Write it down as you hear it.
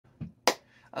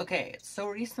Okay, so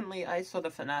recently I saw the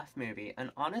FNAF movie,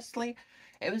 and honestly,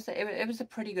 it was a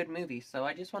pretty good movie. So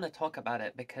I just want to talk about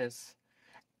it because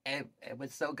it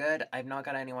was so good. I've not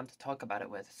got anyone to talk about it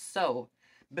with. So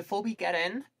before we get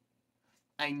in,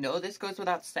 I know this goes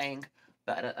without saying,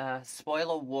 but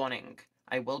spoiler warning: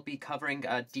 I will be covering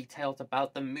details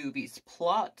about the movie's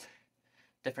plot,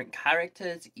 different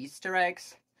characters, Easter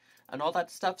eggs, and all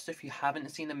that stuff. So if you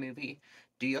haven't seen the movie,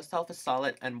 do yourself a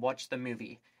solid and watch the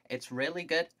movie. It's really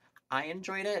good. I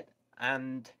enjoyed it,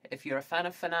 and if you're a fan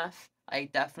of FNAF, I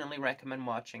definitely recommend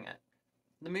watching it.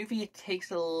 The movie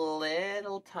takes a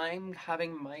little time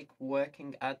having Mike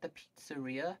working at the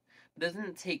pizzeria. It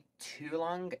doesn't take too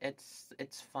long. It's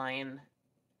fine.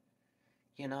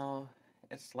 You know,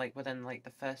 it's like within like the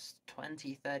first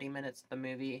 20-30 minutes of the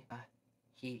movie.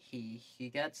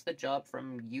 He gets the job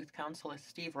from youth counselor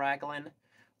Steve Raglan,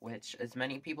 which, as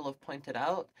many people have pointed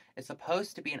out, is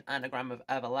supposed to be an anagram of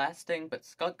everlasting, but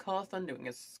Scott Cawthon, doing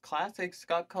his classic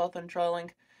Scott Cawthon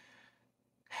trolling,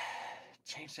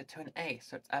 changed it to an A,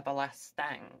 so it's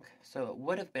everlasting. So it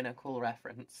would have been a cool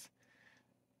reference,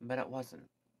 but it wasn't.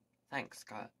 Thanks,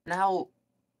 Scott. Now,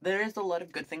 there is a lot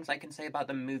of good things I can say about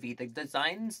the movie. The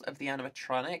designs of the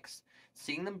animatronics,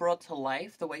 seeing them brought to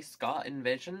life the way Scott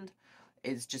envisioned,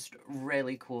 is just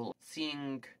really cool.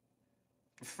 Seeing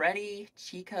Freddy,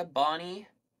 Chica, Bonnie,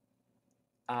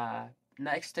 uh,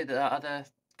 next to the other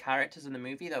characters in the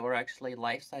movie that were actually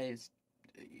life-sized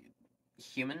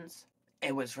humans,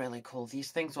 it was really cool. These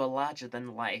things were larger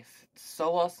than life.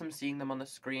 So awesome seeing them on the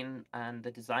screen, and the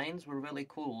designs were really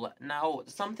cool. Now,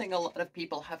 something a lot of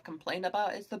people have complained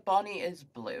about is that Bonnie is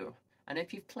blue. And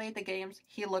if you've played the games,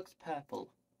 he looks purple.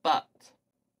 But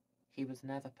he was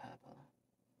never purple.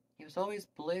 He was always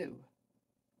blue.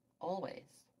 Always.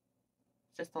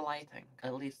 It's just the lighting.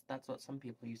 At least that's what some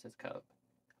people use as cope.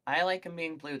 I like him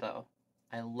being blue, though.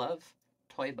 I love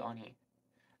Toy Bonnie.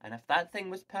 And if that thing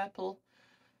was purple,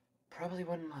 probably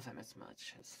wouldn't love him as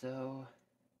much. So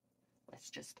let's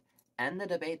just end the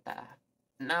debate there.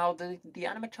 Now, the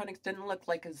animatronics didn't look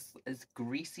like as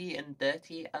greasy and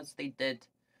dirty as they did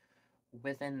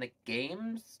within the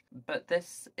games, but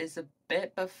this is a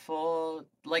bit before,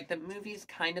 like, the movie's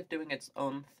kind of doing its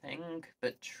own thing,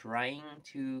 but trying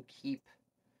to keep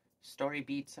story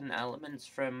beats and elements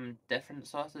from different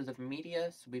sources of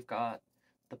media. So we've got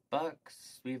the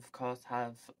books, we of course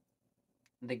have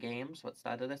the games, what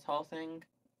started this whole thing.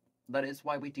 That is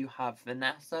why we do have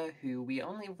Vanessa, who we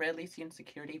only really see in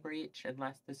Security Breach,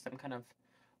 unless there's some kind of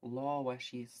law where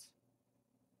she's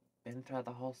been throughout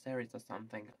the whole series or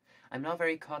something. I'm not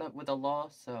very caught up with the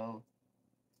law, so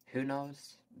who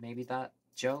knows? Maybe that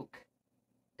joke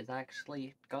is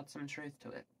actually got some truth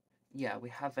to it. Yeah, we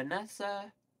have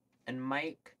Vanessa and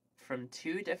Mike from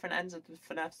two different ends of the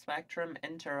FNAF spectrum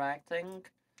interacting,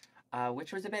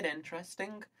 which was a bit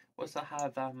interesting. We also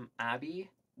have Abby,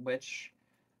 which,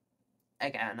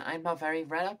 again, I'm not very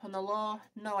read up on the law,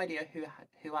 no idea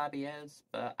who Abby is,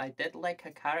 but I did like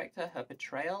her character, her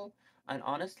portrayal, and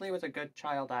honestly was a good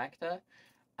child actor,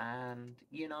 and,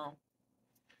 you know,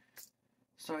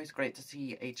 it's always great to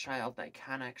see a child that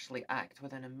can actually act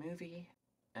within a movie,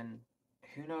 and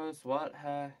who knows what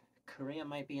her career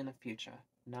might be in the future.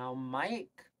 Now,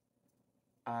 Mike,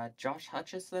 Josh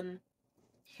Hutcherson,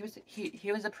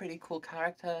 he was a pretty cool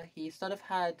character. He sort of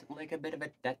had like a bit of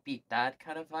a deadbeat dad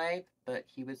kind of vibe, but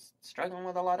he was struggling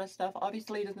with a lot of stuff.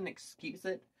 Obviously, he doesn't excuse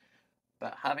it,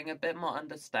 but having a bit more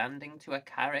understanding to a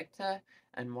character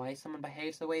and why someone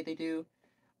behaves the way they do,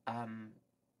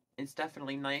 is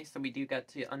definitely nice. And we do get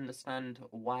to understand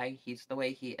why he's the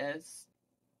way he is,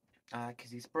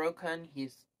 because he's broken.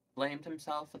 He's blamed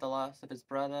himself for the loss of his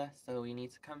brother, so he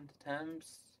needs to come to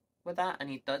terms with that, and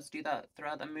he does do that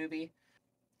throughout the movie.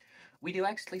 We do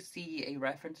actually see a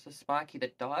reference to Sparky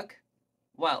the dog.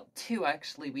 Well, two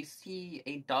actually. We see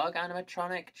a dog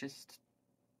animatronic just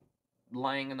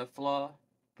lying on the floor,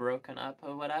 broken up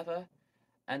or whatever.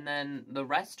 And then the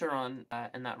restaurant,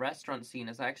 in that restaurant scene,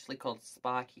 is actually called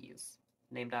Sparky's,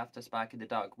 named after Sparky the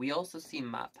dog. We also see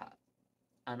MatPat,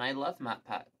 and I love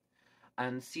MatPat.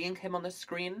 And seeing him on the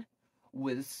screen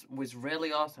was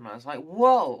really awesome. I was like,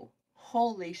 whoa,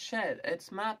 holy shit, it's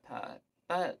MatPat.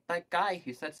 That guy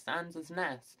who said Sans'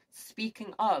 Ness.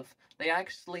 Speaking of, they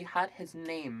actually had his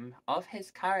name of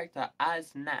his character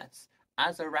as Ness,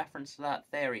 as a reference to that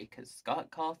theory, because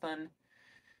Scott Cawthon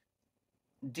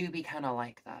do be kind of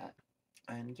like that.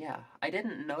 And yeah, I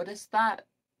didn't notice that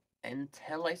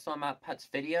until I saw MatPat's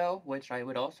video, which I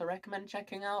would also recommend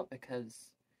checking out,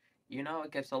 because, you know,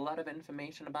 it gives a lot of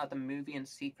information about the movie and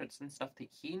secrets and stuff that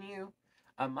he knew.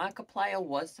 Markiplier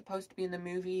was supposed to be in the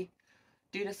movie,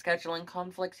 Due to scheduling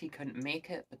conflicts, he couldn't make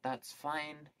it, but that's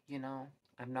fine, you know.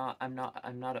 I'm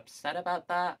not upset about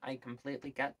that. I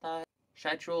completely get that.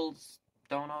 Schedules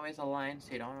don't always align,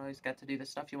 so you don't always get to do the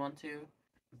stuff you want to.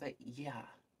 But yeah.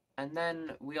 And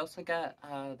then we also get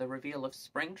the reveal of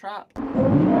Springtrap,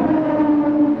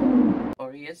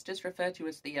 or he is just referred to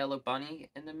as the Yellow Bunny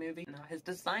in the movie. Now, his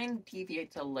design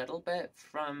deviates a little bit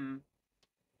from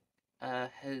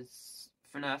his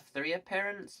FNAF 3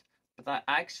 appearance, but that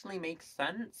actually makes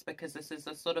sense because this is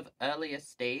a sort of earlier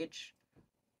stage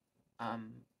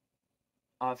um,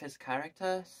 of his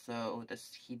character, so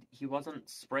he wasn't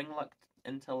Springlocked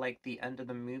until like the end of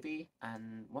the movie,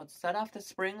 and what's set after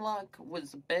Springlock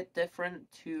was a bit different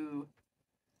to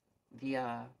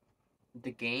the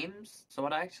games. So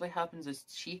what actually happens is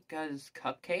Chica's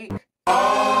cupcake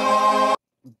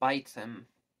bites him,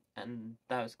 and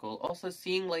that was cool. Also,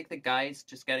 seeing like the guys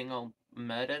just getting all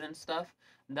murdered and stuff,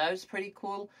 that was pretty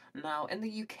cool. Now, in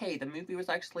the UK, the movie was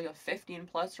actually a 15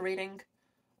 plus rating.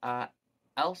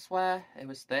 Elsewhere, it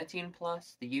was 13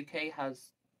 plus. The UK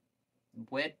has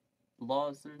weird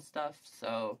laws and stuff,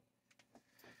 so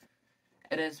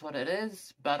it is what it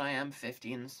is. But I am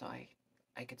 15, so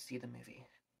I could see the movie,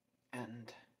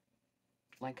 and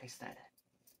like I said,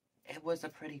 it was a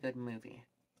pretty good movie.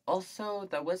 Also,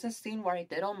 there was a scene where I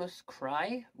did almost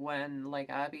cry when, like,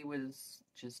 Abby was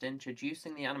just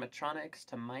introducing the animatronics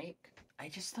to Mike. I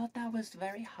just thought that was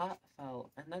very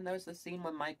heartfelt. And then there was the scene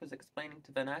when Mike was explaining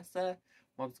to Vanessa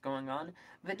what was going on.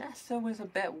 Vanessa was a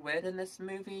bit weird in this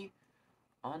movie,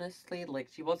 honestly. Like,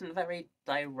 she wasn't very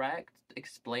direct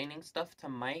explaining stuff to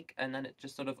Mike, and then it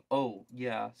just sort of, oh,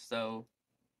 yeah, so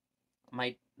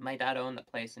my dad owned the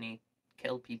place and he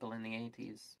killed people in the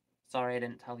 80s. Sorry I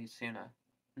didn't tell you sooner.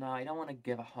 No, I don't want to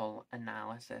give a whole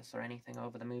analysis or anything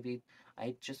over the movie.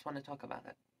 I just want to talk about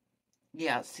it.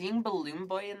 Yeah, seeing Balloon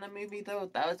Boy in the movie, though,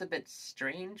 that was a bit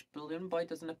strange. Balloon Boy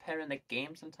doesn't appear in the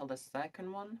games until the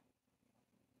second one.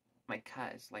 My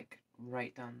cat is, like,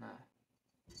 right down there.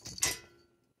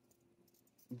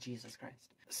 Jesus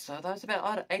Christ. So that was a bit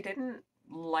odd. I didn't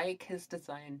like his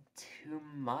design too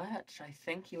much. I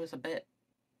think he was a bit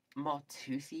more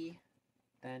toothy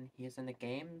than he is in the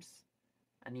games.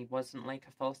 And he wasn't like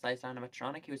a full-size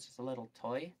animatronic, he was just a little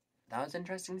toy. That was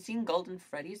interesting. Seeing Golden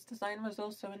Freddy's design was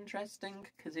also interesting,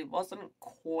 because it wasn't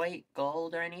quite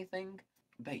gold or anything.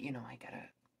 But, you know, I get it.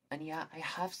 And yeah, I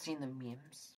have seen the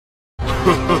memes.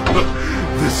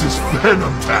 This is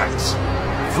Phantom Tax.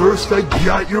 First I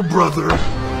got your brother,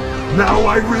 now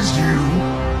I riz you.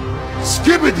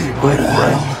 Skibbity, my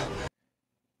friend.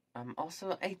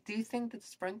 Also, I do think that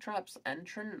Springtrap's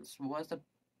entrance was a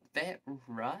bit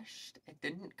rushed. It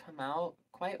didn't come out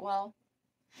quite well.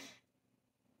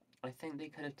 I think they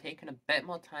could have taken a bit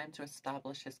more time to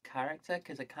establish his character,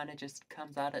 because it kind of just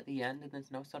comes out at the end and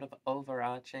there's no sort of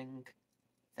overarching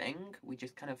thing. We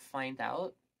just kind of find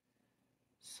out.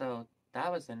 So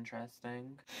that was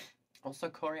interesting. Also,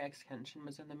 Corey X. Kenshin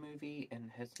was in the movie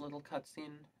in his little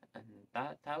cutscene, and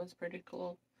that was pretty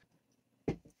cool.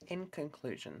 In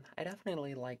conclusion, I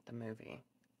definitely liked the movie.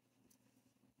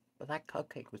 But that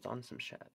cupcake was on some shit.